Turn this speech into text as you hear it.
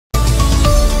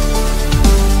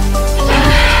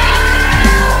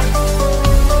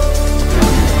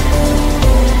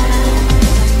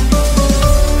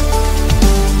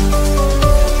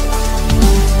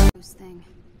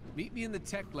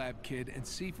lab, kid, and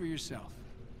see for yourself.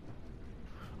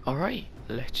 Alright,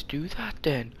 let's do that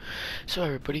then. So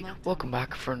everybody, welcome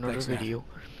back for another video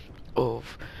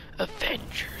of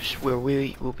Avengers, where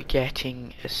we will be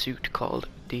getting a suit called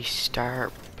the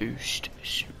Star Boost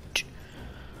suit.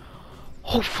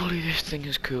 Hopefully this thing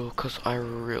is cool, because I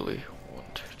really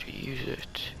want to use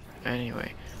it.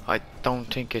 Anyway, I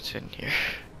don't think it's in here.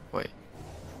 Wait.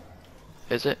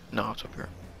 Is it? No, it's up here.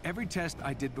 Every test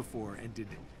I did before ended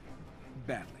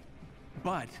badly.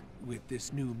 But with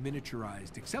this new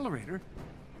miniaturized accelerator,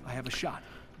 I have a shot.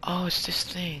 Oh, it's this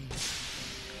thing.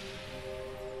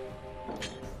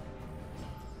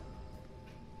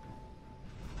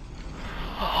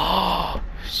 Oh,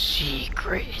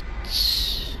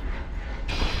 secrets.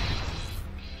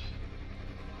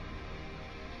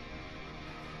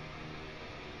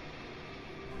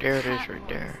 There it is right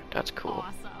there. That's cool.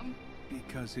 Awesome.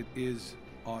 Because it is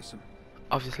awesome.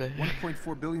 Obviously.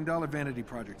 $1.4 billion vanity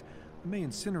project. I may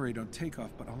incinerate on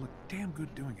takeoff, but I'll look damn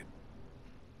good doing it.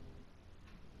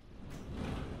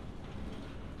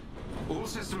 All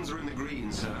systems are in the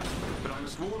green, sir. But I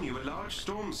must warn you, a large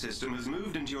storm system has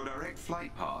moved into your direct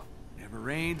flight path. Never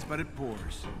rains, but it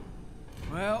pours.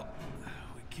 Well,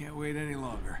 we can't wait any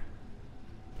longer.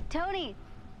 Tony,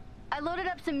 I loaded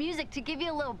up some music to give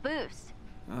you a little boost.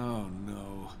 Oh,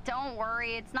 no. Don't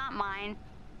worry, it's not mine.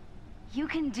 You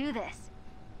can do this.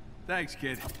 Thanks,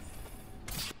 kid.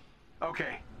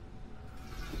 Okay.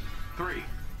 3,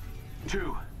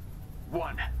 2,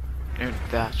 1. And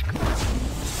that's cool.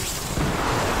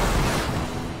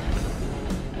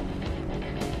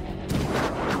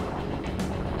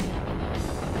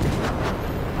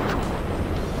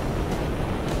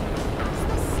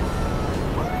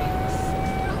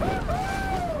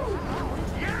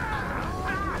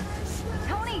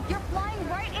 Tony, you're flying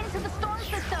right into the storm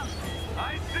system.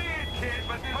 I see it, kid,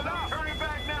 but there's no turning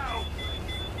back now.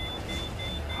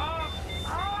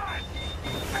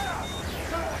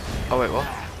 Oh wait, what?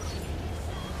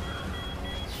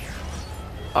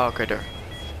 Oh, okay, there.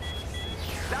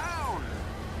 Down.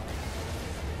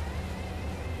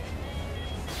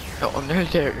 Oh, no,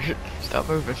 there. Stop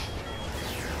moving.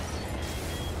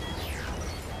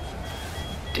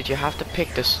 Did you have to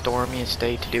pick the stormiest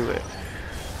day to do it?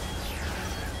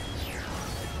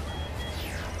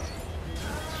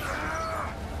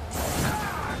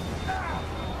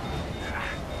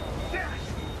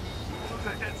 Looks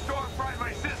like that storm fried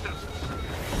my systems.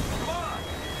 Come on,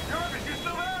 Jarvis, you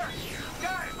still there?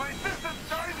 Guys, my system's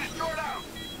starting to short out.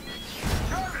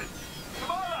 Jarvis,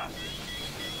 come on.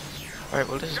 Alright,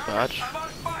 well this is bad. Jarvis, I'm on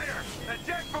fire. A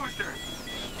jet booster.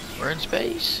 We're in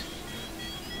space.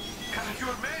 Gotta do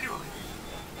it manually.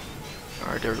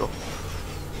 Alright, there we go.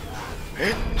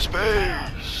 In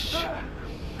space!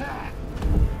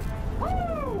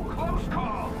 Woo! Close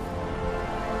call.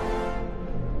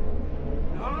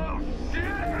 Oh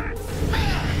shit!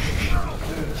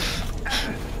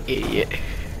 Idiot.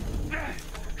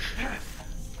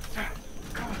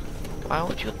 Why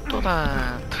would you do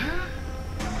that?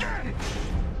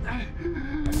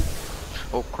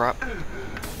 Oh crap.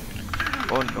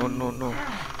 Oh no no no.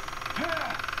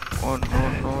 Oh no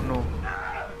no no.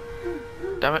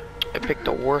 Damn it. I picked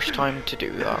the worst time to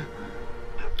do that.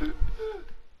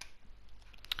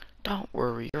 Don't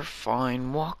worry, you're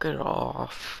fine. Walk it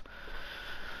off.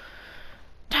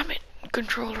 Damn it.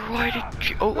 Controller, why did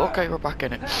you... Oh, okay, we're back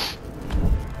in it.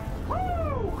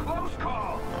 Woo! Close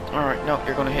call. Alright, no,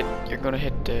 you're gonna hit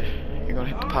the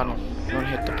panel. You're gonna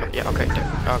hit the, yeah, okay, there,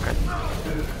 okay.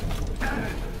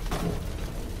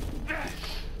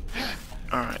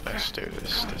 Alright, let's do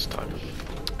this time.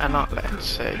 And not let's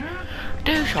say,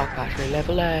 do shock battery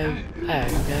level out. Oh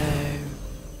no.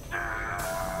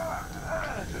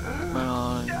 Come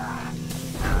on.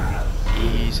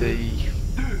 Easy.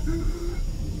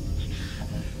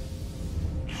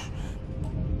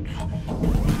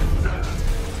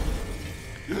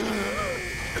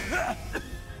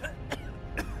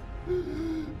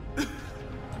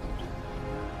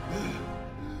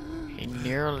 He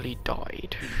nearly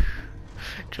died.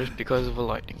 Just because of a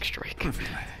lightning strike.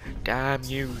 Damn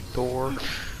you, Thor.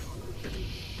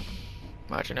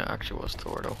 Imagine it actually was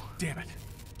Thor though. Damn it.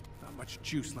 Not much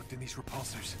juice left in these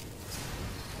repulsors.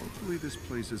 Hopefully this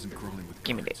place isn't crawling with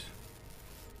Gimme guards.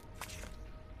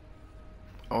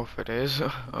 Oh, if it is,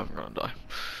 I'm gonna die.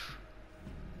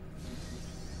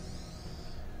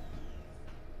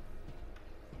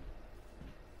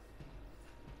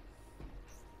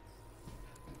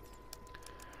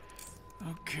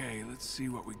 Okay, let's see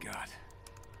what we got.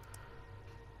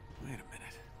 Wait a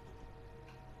minute.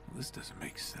 Well, this doesn't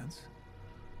make sense.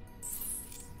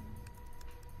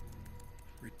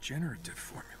 Regenerative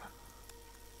formula.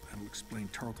 That'll explain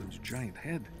Tarleton's giant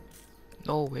head.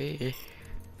 No way.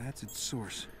 That's its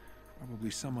source.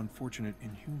 Probably some unfortunate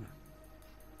inhuman.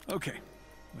 Okay,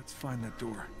 let's find that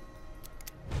door.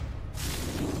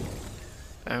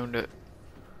 Found it.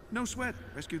 No sweat.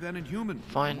 Rescue that inhuman.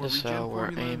 Find More the cell regen where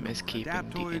formula, AIM is more keeping the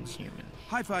adaptoids. inhuman.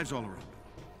 High fives all around.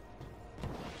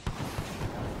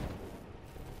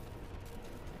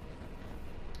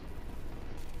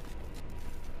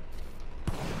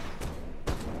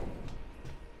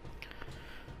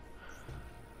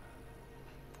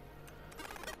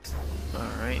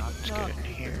 Alright, let's get in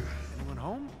here. Anyone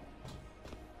home?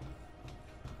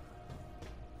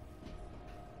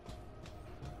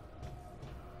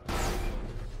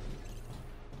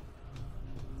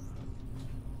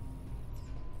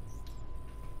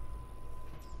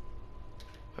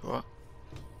 What?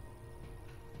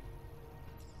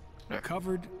 There.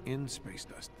 Covered in space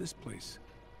dust. This place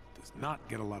does not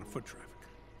get a lot of foot traffic.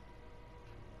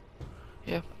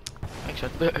 Yeah, makes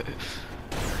sense.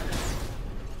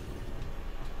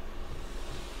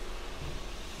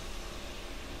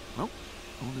 Well,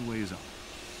 only way is up.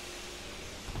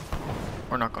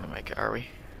 We're not gonna make it, are we?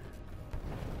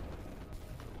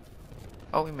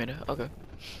 Oh, we made it. Okay.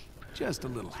 Just a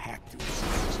little hack to this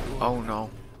door Oh without no.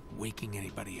 waking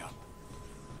anybody up.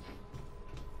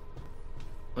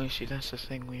 Well, you see, that's the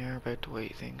thing. We are about to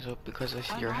wake things up because I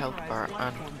see your health bar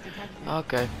and.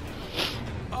 Okay.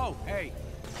 Oh, hey.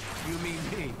 You mean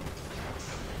me?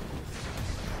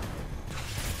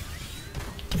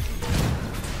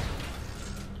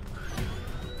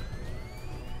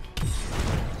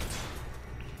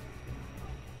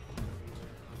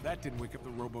 That didn't wake up the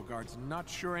robo-guards. Not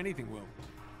sure anything will.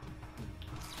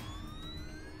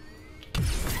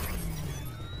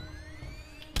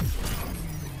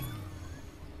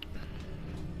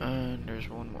 And there's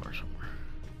one more somewhere.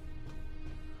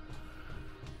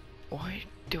 Why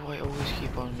do I always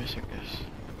keep on missing this?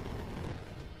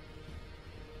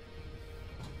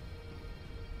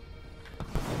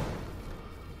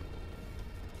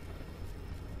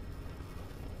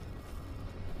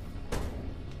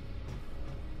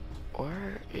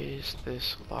 Where is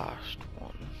this last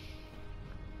one?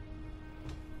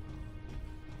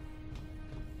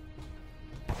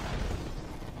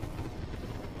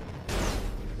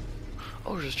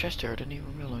 Oh, there's a chest there. I didn't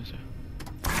even realize it.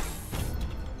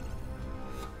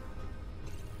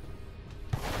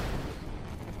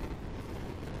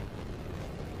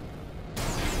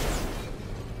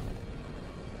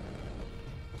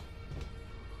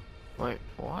 Wait,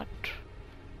 what?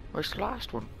 Where's the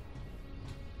last one?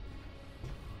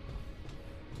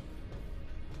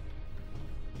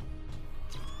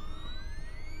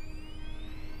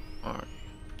 Alright.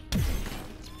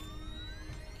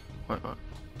 Wait, what?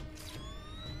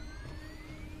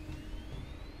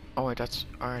 Oh wait, that's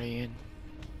already in.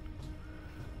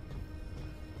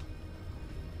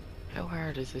 How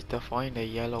hard is it to find a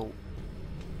yellow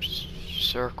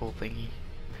circle thingy?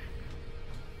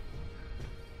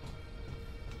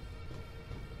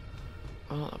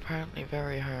 Well, apparently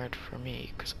very hard for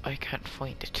me, because I can't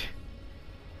find it.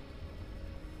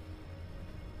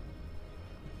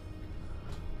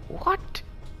 What?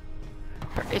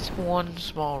 It's one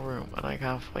small room and I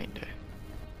can't find it.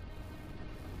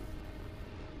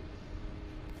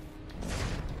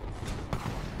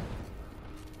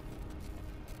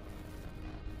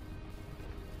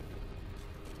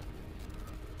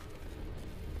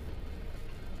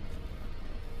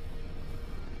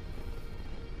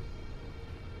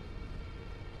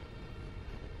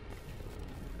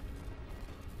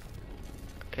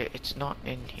 It's not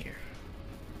in here.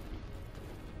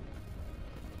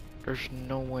 There's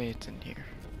no way it's in here.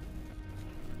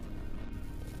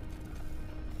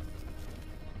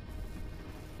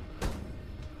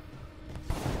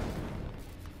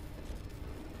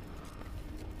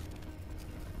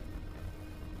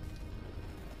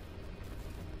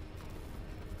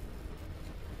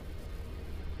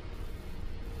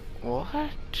 What?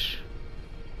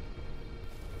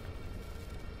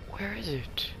 Where is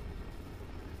it?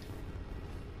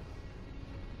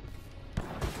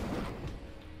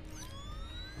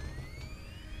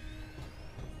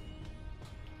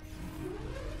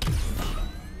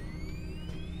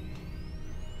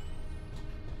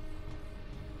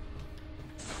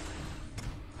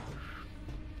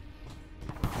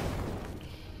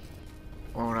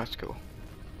 Oh, let's go.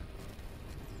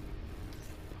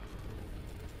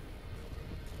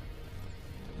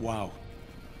 Wow.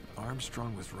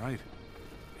 Armstrong was right.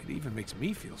 It even makes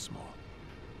me feel small.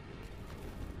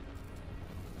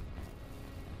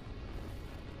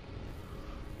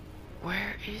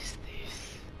 Where is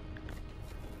this?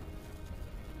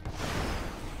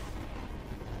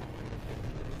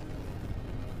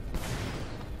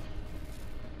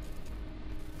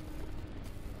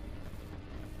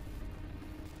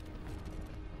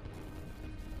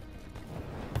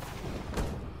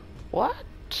 What?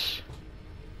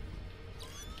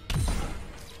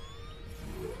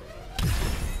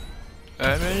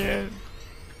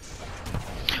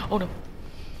 Oh no.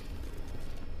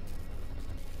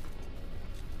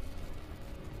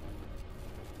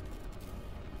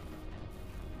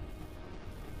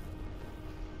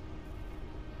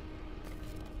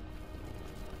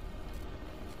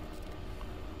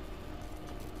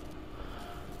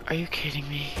 Are you kidding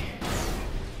me?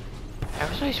 How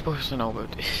was I supposed to know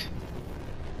about this?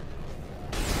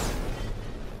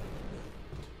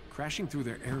 Crashing through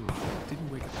their airlock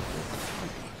didn't wake up the whole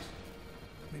party.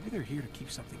 Maybe they're here to keep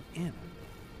something in,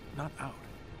 not out.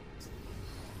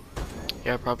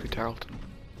 Yeah, probably Tarleton.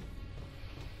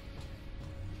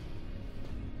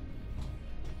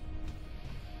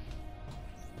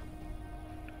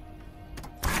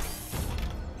 There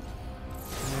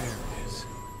it is.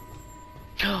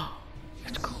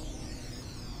 Let's go.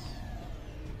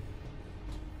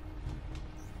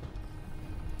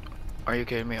 Are you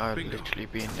kidding me? I've literally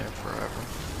been there forever.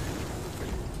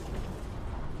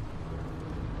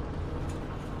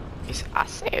 It's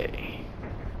assay.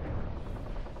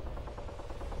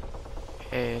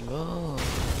 Hello.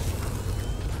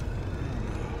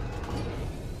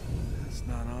 That's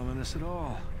not ominous at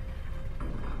all.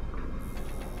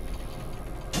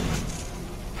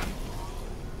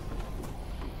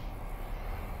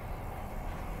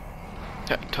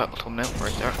 Title thumbnail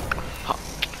right there. Ha.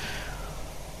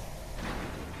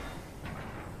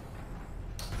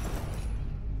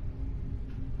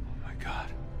 Oh my god.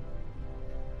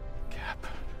 Cap.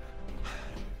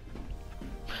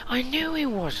 I knew he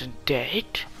wasn't dead.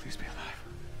 Please be alive.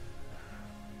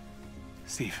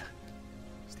 Steve.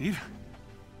 Steve?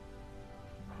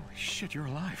 Holy shit, you're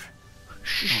alive.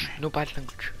 Shh, no bad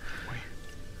language. Wait.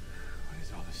 What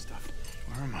is all this stuff?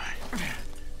 Where am I?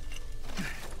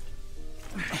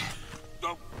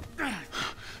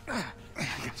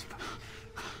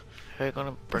 How are you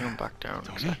gonna bring him back down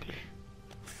exactly?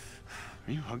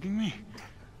 Are you hugging me?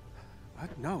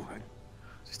 What? No, I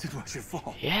just didn't want you to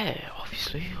fall. Yeah,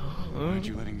 obviously. Why aren't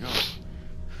you letting go?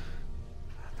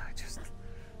 I just...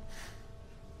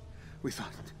 We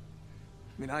thought...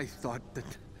 I mean, I thought that...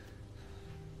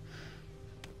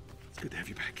 It's good to have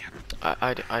you back, Captain.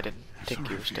 I didn't think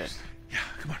he was dead. Yeah,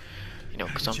 come on. You know,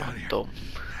 because I'm Get out not of here. dumb.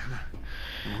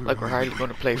 Like, we're hardly going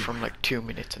to play from like 2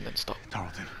 minutes and then stop.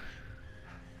 Tarleton.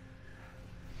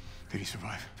 Did he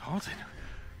survive? Tarleton?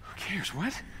 Who cares?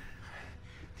 What?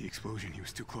 The explosion, he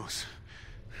was too close.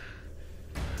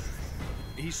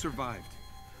 He survived.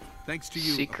 Thanks to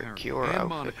you, Secret apparently. cure And outfit.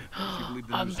 Monica, if you believe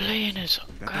the I'm news. playing as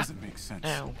That crap doesn't make sense.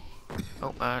 now.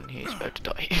 Oh man, he's about to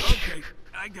die. Okay,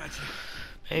 I got you.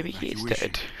 Maybe he's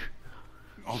Evacuation. dead.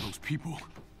 All those people.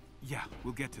 Yeah,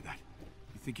 we'll get to that.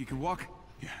 You think you can walk?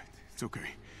 Yeah, it's okay.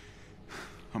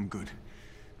 I'm good.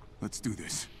 Let's do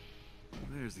this.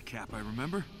 There's the Cap I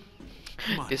remember.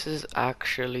 Come on. This is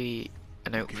actually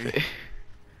an outfit.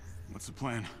 What's the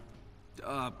plan?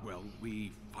 Well,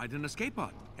 we find an escape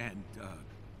pod and,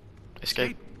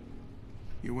 Escape.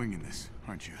 You're winging this,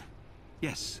 aren't you?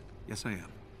 Yes. Yes, I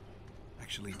am.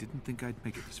 Actually, didn't think I'd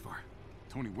make it this far.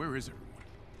 Tony, where is everyone?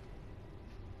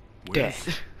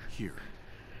 Death. Here.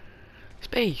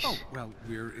 Space. Oh, well,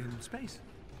 we're in space.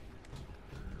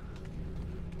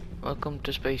 Welcome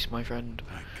to space, my friend.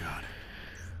 My God.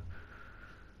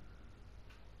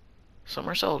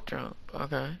 Somersault jump.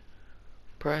 Okay.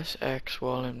 Press X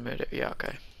while in mid. Yeah,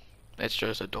 okay. It's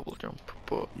just a double jump,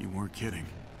 but You weren't kidding.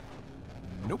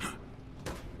 Nope.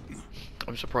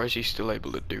 I'm surprised he's still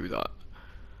able to do that.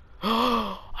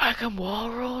 I can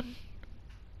wall run.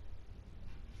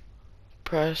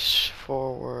 Press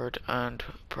forward and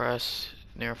press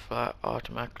near flat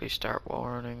automatically start wall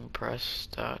running. Press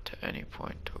that to any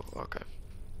point. Okay.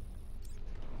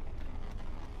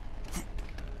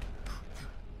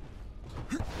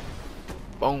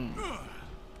 Boom.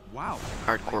 Wow.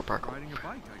 Hardcore parkour. Riding a bike,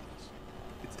 I guess.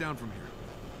 It's down from here.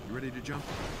 You ready to jump?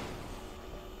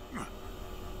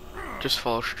 Just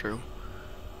falls through.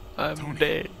 I'm Tony.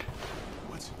 dead.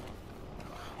 What's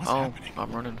Oh, happening?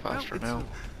 I'm running faster Well, now.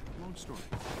 it's a long story.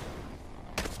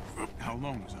 How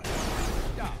long was I?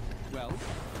 Well,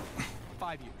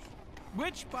 5 years.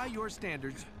 Which, by your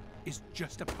standards, is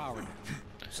just a power nap.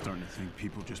 Starting to think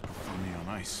people just prefer me on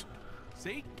ice.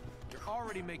 See? You're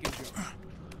already making jokes.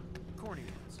 Corny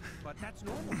ones. But that's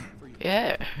normal for you.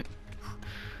 Yeah.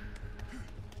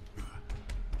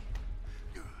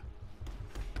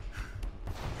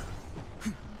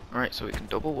 Alright, so we can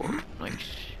double wall. Nice.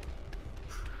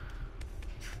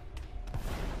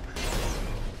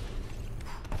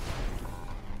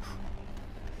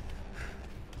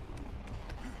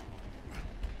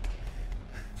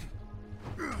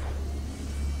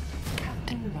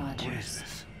 is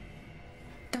this?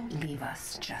 Don't leave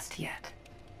us just yet.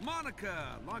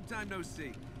 Monica, long time no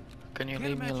see. Can you Can't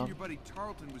leave me imagine alone? your buddy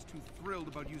Tarleton was too thrilled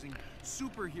about using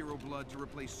superhero blood to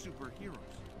replace superheroes.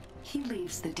 He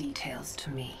leaves the details to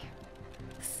me.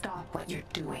 Stop what you're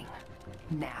doing.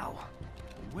 Now.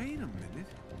 Wait a minute.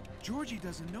 Georgie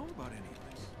doesn't know about any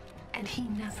of this. And he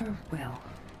never will.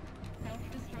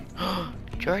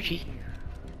 Georgie.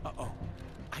 Uh-oh.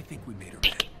 I think we made her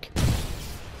Take mad. it.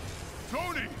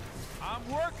 Tony! I'm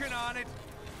working on it.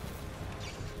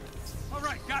 All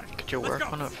right, got it. Could you Let's work go.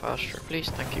 on it faster, please?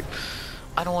 Thank you.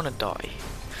 I don't want to die.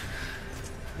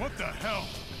 What the hell?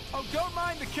 Oh, don't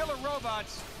mind the killer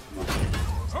robots.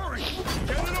 Hurry!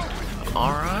 Get it open!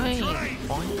 Alright.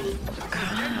 Fine.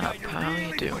 How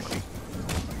you doing?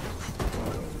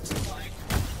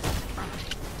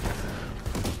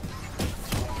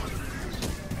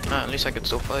 Ah, at least I can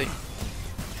still fight.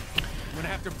 I'm gonna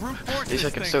have to brute force At least I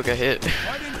this can thing. still get hit.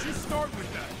 Why didn't you start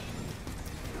with that?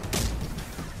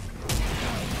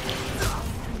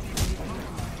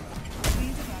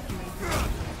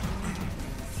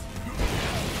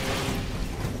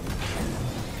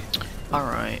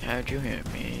 Alright, how'd you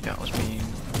hit me? That was mean.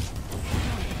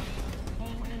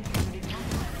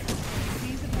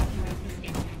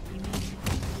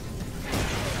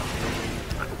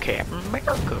 Captain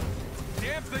America.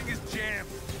 Damn thing is jammed.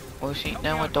 Well, see,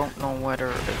 now I don't know whether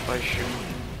if I should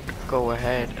go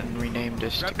ahead and rename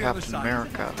this to Grab the other Captain side.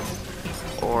 America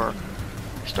or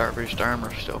Starburst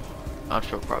Armor still. I'm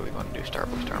still probably going to do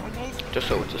Starburst Armor, just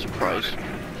so it's a surprise.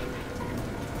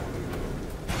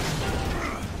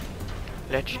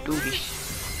 Let's do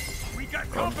this. We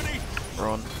got Run, company!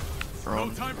 run, run,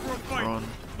 No time for a fight! run,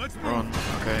 Let's move! run.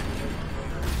 Okay.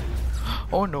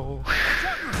 Oh no.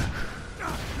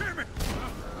 Damn it!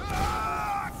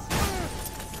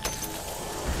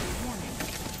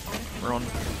 Run,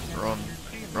 run,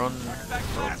 run, That run,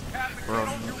 glass cap and get run.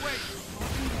 on your way.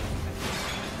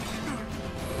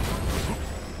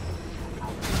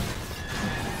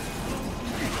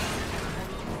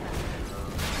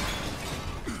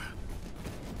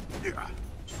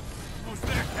 Almost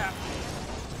there, Cap.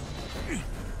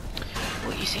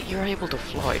 Well, you see, you're able to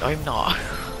fly. I'm not.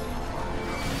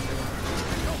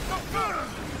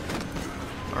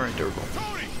 Alright, there we go.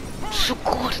 Tony! So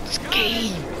good at this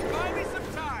game. Buy me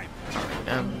some time.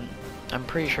 Alright, I'm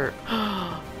pretty sure.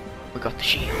 We got the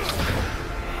shield.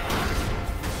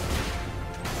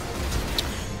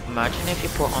 Imagine if you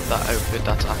put on that outfit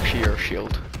that's actually your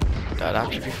shield. That'd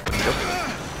actually be fucking good.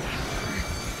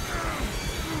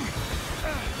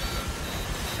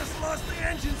 Just lost the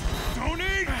engines.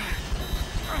 Tony!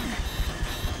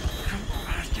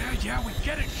 Yeah, we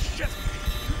get it. Shit.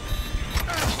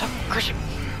 Stop crushing.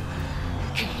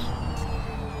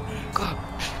 Jeez. God,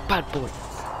 bad boy.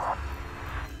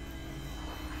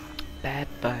 Bad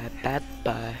boy, bad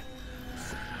boy.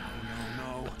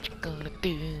 No. What you gonna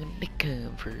do when they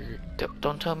come for you?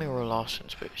 Don't tell me we're lost in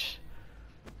space.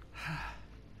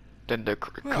 Then the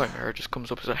Chimera just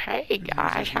comes up and says, "Hey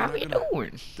guys, how you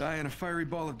doing?" Die in a fiery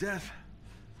ball of death.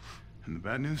 And the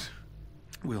bad news?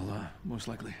 We'll most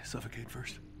likely suffocate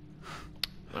first.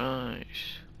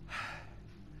 Nice.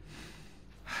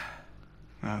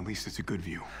 Well, at least it's a good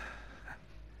view.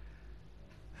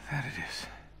 That it is.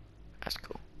 That's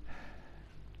cool.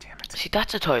 Damn it. See,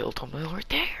 that's a title thumbnail right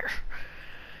there.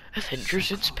 Avengers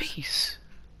in space.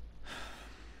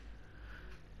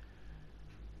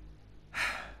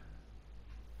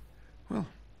 Well,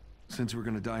 since we're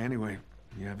gonna die anyway,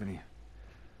 you have any,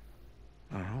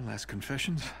 I don't know, last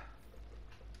confessions?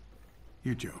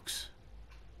 Your jokes.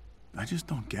 I just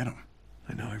don't get them.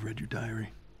 I know, I read your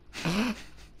diary.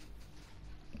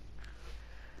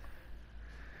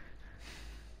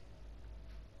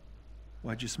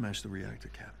 Why'd you smash the reactor,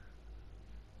 Cap?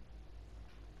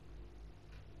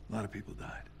 A lot of people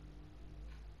died.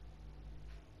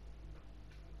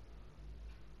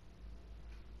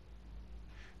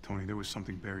 Tony, there was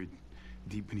something buried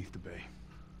deep beneath the bay.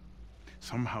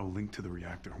 Somehow linked to the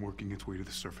reactor, working its way to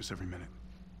the surface every minute.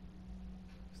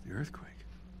 It's the earthquake.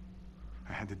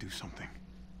 I had to do something.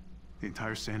 The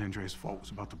entire San Andreas fault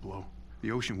was about to blow.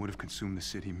 The ocean would have consumed the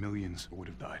city. Millions would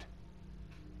have died.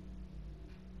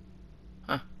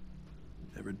 Huh.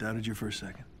 Never doubted you for a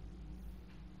second.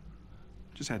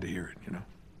 Just had to hear it, you know?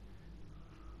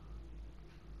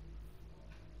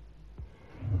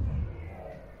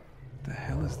 What the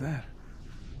hell is that?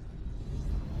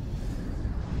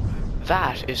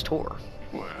 That is Thor.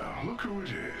 Well, look who it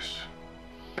is.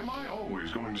 Am I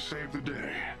always going to save the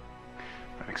day?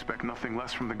 I'd expect nothing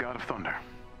less from the God of Thunder.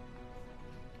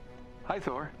 Hi,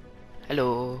 Thor.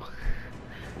 Hello.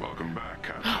 Welcome back,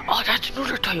 Captain. Oh, that's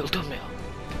another title thumbnail.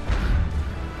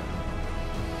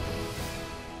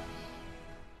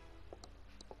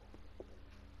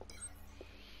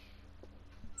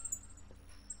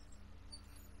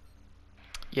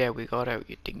 Yeah, we got out,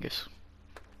 you dingus.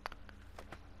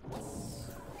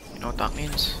 You know what that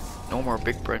means? No more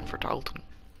Big Brain for Dalton.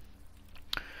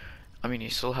 I mean, you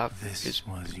still have This his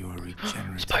was your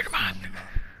regenerative Spider-Man. formula.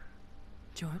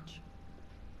 George?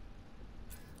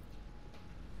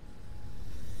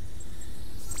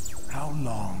 How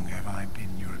long have I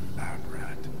been your lab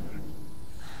rat?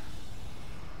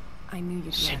 I knew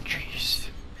you'd Centuries.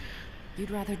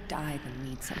 You'd rather die than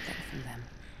need something from them.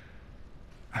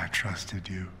 I trusted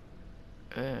you.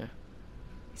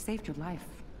 Saved your life.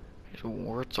 His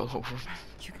words all over.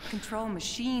 You can control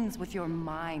machines with your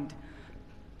mind.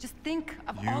 Just think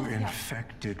of You all the...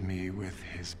 infected me with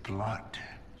his blood.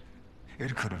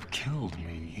 It could have killed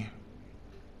me.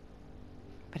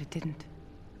 But it didn't.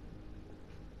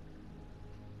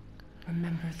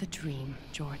 Remember the dream,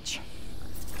 George.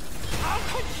 How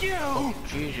could you Oh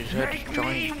Jesus, that's make me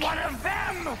giant. one of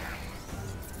them?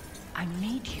 I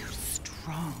made you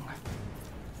strong.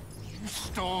 You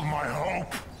stole my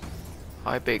hope.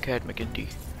 Hi, Big Head McGinty.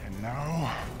 And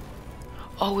now,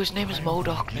 Oh, his name is I will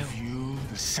MODOK now. give you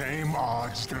the same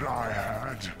odds that I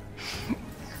had.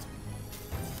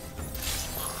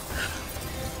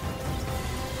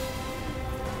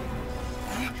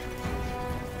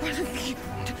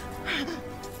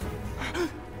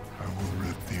 I will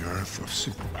rid the Earth of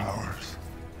superpowers.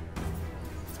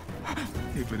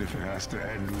 Even if it has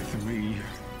to end with me.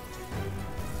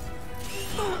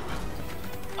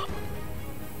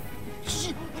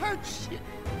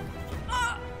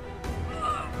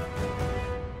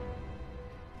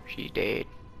 She's dead.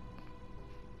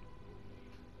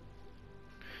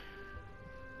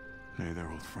 Hey there,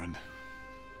 old friend.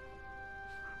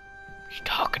 He's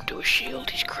talking to a shield,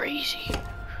 he's crazy.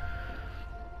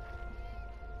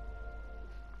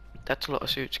 That's a lot of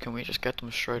suits, can we just get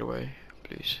them straight away,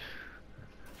 please?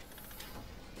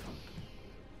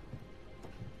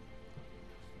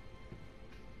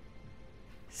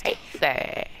 Hey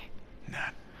there.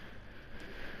 Nat.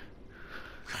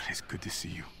 God, it's good to see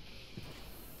you.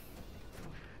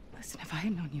 Listen, if I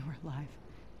had known you were alive,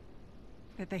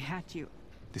 that they had you.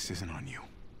 This isn't on you.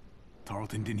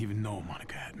 Tarleton didn't even know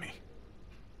Monica had me.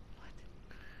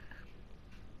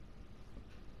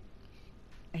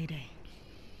 A-Day.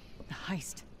 The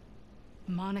heist.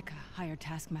 Monica hired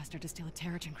Taskmaster to steal a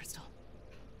Terrigen crystal.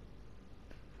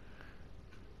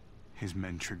 His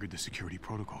men triggered the security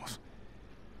protocols,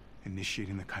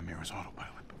 initiating the Chimera's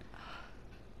autopilot.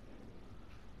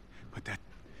 But that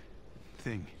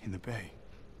thing in the bay,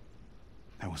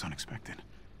 that was unexpected.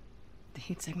 The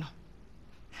heat signal.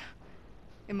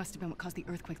 It must have been what caused the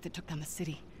earthquake that took down the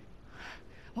city.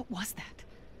 What was that?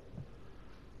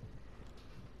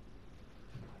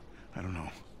 I don't know.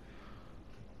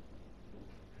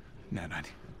 Nat,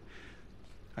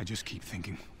 I just keep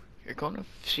thinking. You're gonna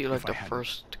see like If I the hadn't-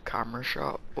 first camera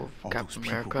shot of All Captain those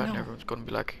America people- and No. everyone's gonna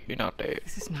be like, you're not dead.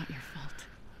 This is not your fault.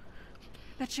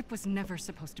 That ship was never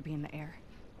supposed to be in the air.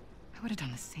 I would have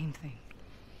done the same thing.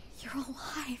 You're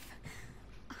alive.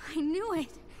 I knew it.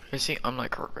 You see, I'm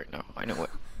like hurt right now, I know it.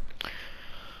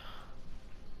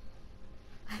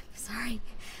 I'm sorry.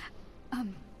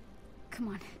 Come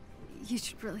on. You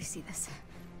should really see this.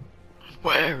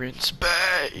 We're in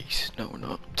space! No, we're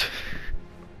not.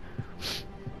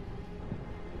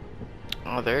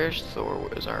 Oh, there's Thor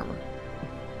with his armor.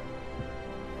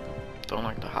 Don't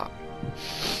like the hat.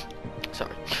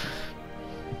 Sorry.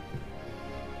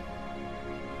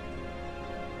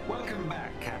 Welcome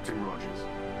back, Captain Rogers.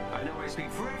 I know I speak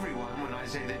for everyone when I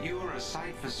say that you are a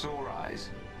sight for sore eyes.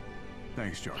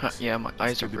 Thanks, Jarvis. Yeah, my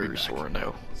eyes are good to be very back. sore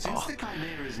now. Since Oh, the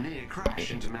Chimera's near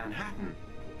crash into Manhattan,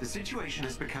 the situation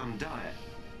has become dire.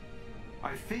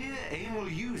 I fear AIM will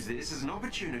use this as an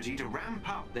opportunity to ramp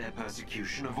up their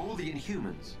persecution of all the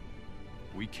Inhumans.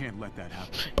 We can't let that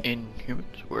happen.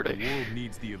 Inhumans, were The they? world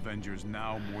needs the Avengers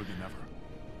now more than ever.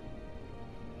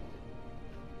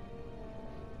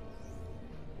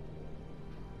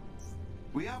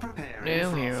 We are preparing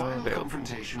No, for here a final we go.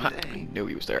 confrontation Ha, with I AIM. knew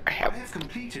he was there. I have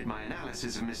completed my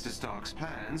analysis of Mr. Stark's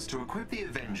plans to equip the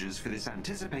Avengers for this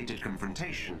anticipated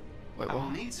confrontation. Wait, I will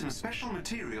what? need some special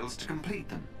materials to complete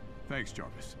them. Thanks,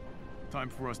 Jarvis. Time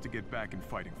for us to get back in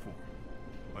fighting form.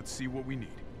 Let's see what we need.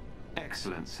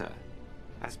 Excellent, sir.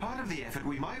 As part of the effort,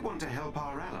 we might want to help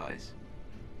our allies.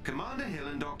 Commander Hill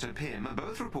and Dr. Pym are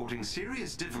both reporting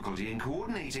serious difficulty in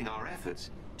coordinating our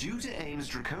efforts due to AIM's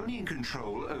draconian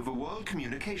control over world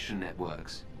communication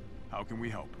networks. How can we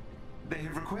help? They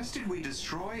have requested we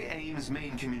destroy AIM's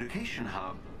main communication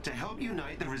hub to help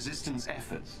unite the Resistance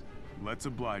efforts. Let's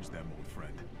oblige them, old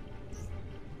friend.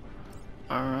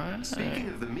 Alright. Speaking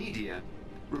of the media,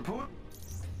 report...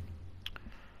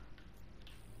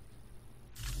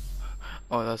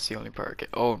 Oh, that's the only part.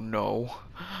 Oh no.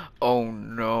 Oh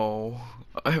no.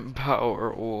 I'm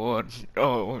power 1.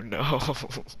 Oh no.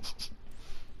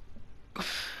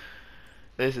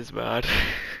 This is bad.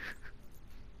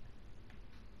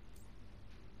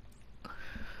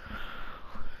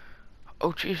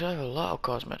 Oh jeez, I have a lot of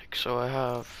cosmetics. So I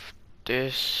have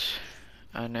this,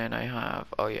 and then I have,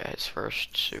 oh yeah, his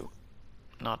first suit.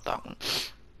 Not that one.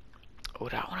 Oh,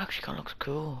 that one actually kind of looks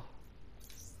cool.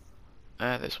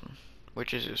 This one,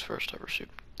 which is his first ever suit.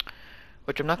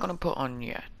 Which I'm not going to put on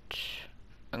yet.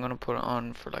 I'm going to put it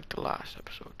on for like the last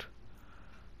episode.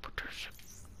 But there's...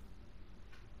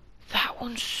 That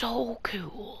one's so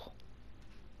cool.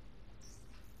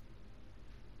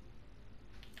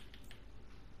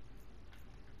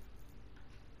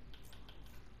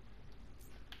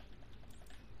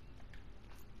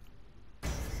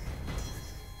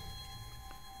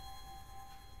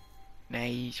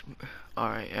 Nice.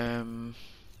 Alright,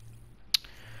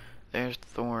 there's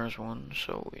Thor's one,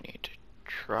 so we need to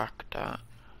track that.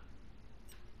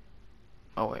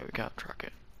 Oh wait, we can't track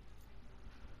it.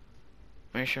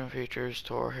 Mission features,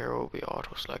 Thor hero will be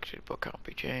auto-selected but can't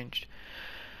be changed.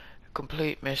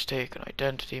 Complete mistaken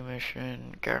identity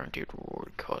mission, guaranteed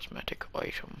reward cosmetic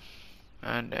item.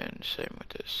 And then same with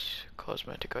this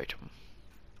cosmetic item.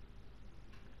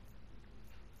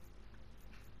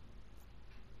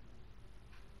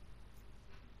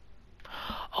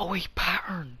 Oh wait,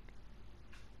 pattern!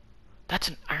 That's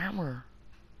an armor!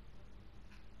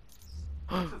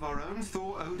 Of our own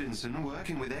Thor Odinson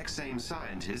working with X-AIM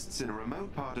scientists in a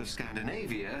remote part of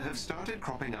Scandinavia have started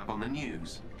cropping up on the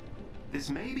news. This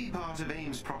may be part of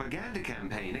AIM's propaganda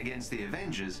campaign against the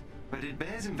Avengers, but it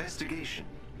bears investigation.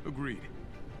 Agreed.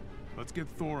 Let's get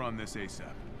Thor on this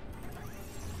ASAP.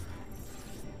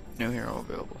 New hero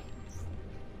available.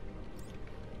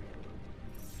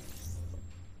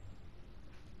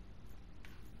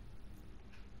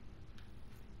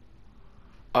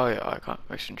 Oh yeah, I can't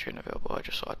mixing chain available. I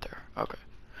just saw it there. Okay.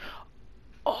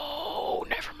 Oh,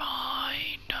 never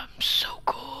mind. I'm so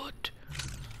good.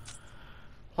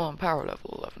 Well, I'm power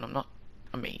level 11. I'm not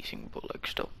amazing, but like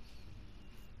still.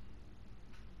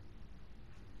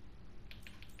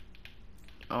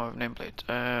 Oh, I have nameplates.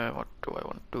 What do I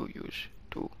want to use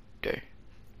today?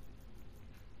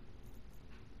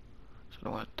 So do I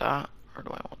want that, or do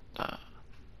I want that?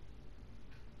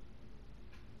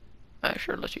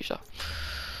 Sure, let's use that.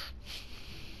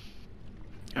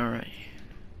 Alright.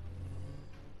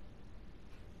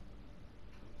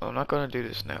 Well, I'm not gonna do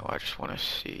this now, I just wanna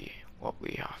see what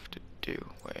we have to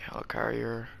do. Wait,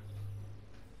 helicarrier.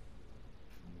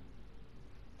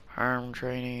 Harm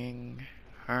training.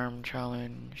 Harm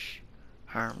challenge.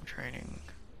 Harm training.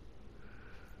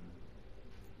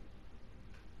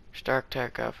 Stark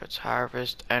tech outfits.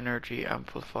 Harvest energy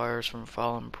amplifiers from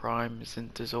fallen prime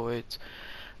synthezoids.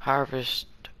 Harvest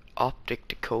optic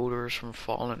decoders from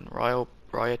fallen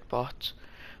riot bots.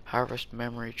 Harvest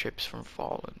memory chips from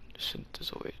fallen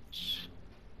synthezoids.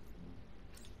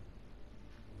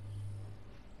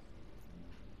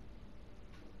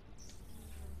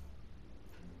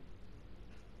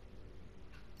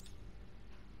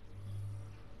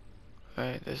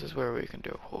 Right, this is where we can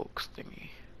do a hoax thingy.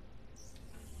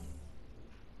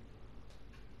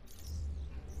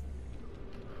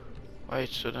 Right,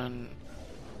 so then...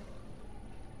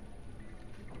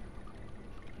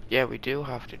 Yeah, we do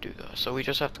have to do that. So we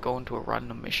just have to go into a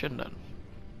random mission then,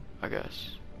 I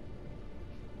guess.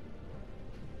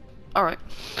 Alright.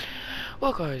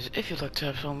 Well guys, if you liked the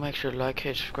episode, make sure to like,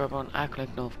 hit subscribe button, and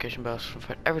click notification bells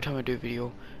for every time I do a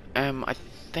video. I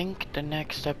think the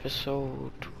next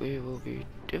episode we will be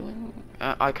doing...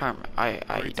 I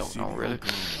don't know really.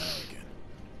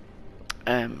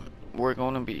 We're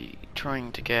going to be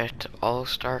trying to get all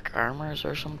Stark armors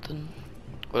or something.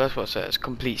 Well, that's what it says,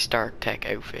 complete Stark tech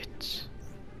outfits.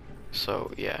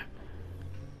 So, yeah.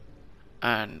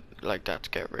 And, like, that's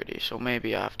get ready. So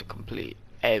maybe I have to complete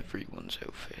everyone's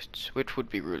outfits, which would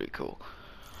be really cool.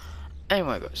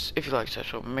 Anyway, guys, if you like that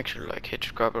show, make sure to like, hit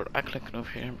subscribe button, and click the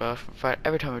notification bell for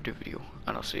every time I do a video.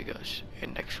 And I'll see you guys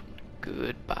in the next one.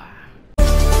 Goodbye.